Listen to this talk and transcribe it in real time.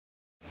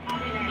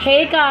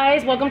Hey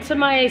guys, welcome to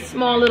my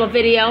small little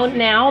video.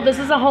 Now this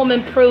is a home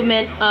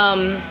improvement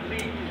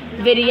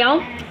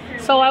video.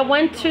 So I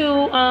went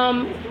to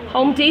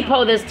Home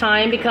Depot this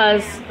time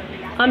because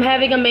I'm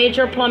having a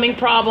major plumbing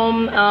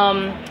problem.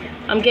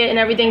 I'm getting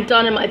everything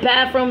done in my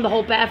bathroom, the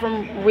whole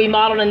bathroom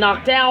remodeled and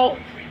knocked out.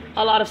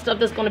 A lot of stuff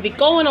that's going to be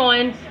going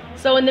on.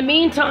 So in the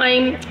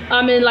meantime,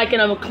 I'm in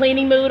a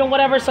cleaning mood or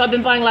whatever, so I've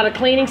been buying a lot of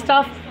cleaning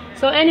stuff.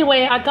 So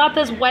anyway, I got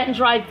this wet and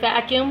dry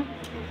vacuum.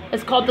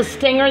 It's called the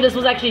Stinger. This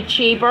was actually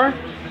cheaper.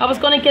 I was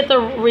going to get the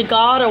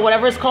Regard or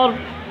whatever it's called,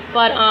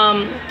 but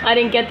I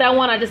didn't get that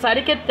one. I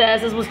decided to get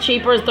this. This was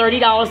cheaper, it's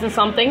 $30 and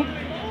something.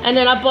 And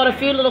then I bought a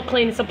few little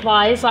cleaning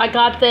supplies. So I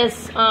got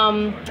this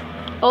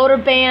Odor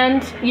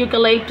Band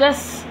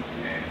Eucalyptus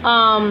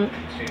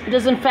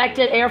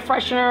disinfected air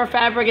freshener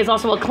fabric. It's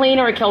also a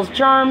cleaner. It kills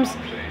germs.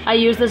 I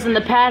used this in the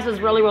past. It's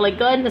really, really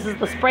good. This is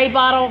the spray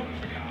bottle.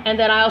 And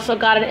then I also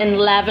got it in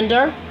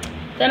lavender.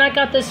 Then I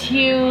got this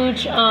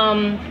huge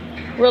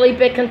really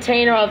big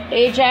container of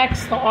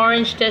Ajax, the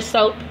orange dish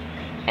soap.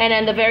 And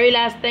then the very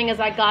last thing is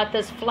I got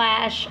this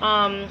Flash.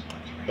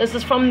 This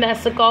is from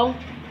Mexico.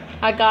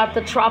 I got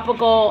the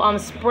tropical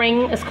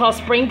spring. It's called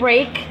Spring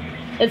Break.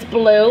 It's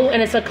blue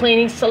and it's a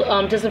cleaning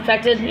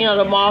disinfectant, you know,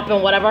 the mop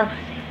and whatever.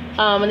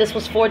 And this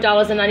was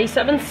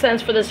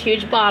 $4.97 for this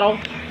huge bottle.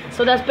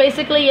 So that's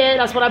basically it.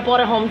 That's what I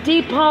bought at Home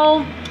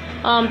Depot.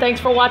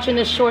 Thanks for watching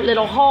this short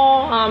little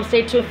haul.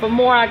 Stay tuned for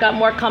more. I got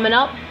more coming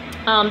up.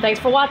 Thanks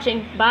for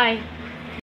watching. Bye.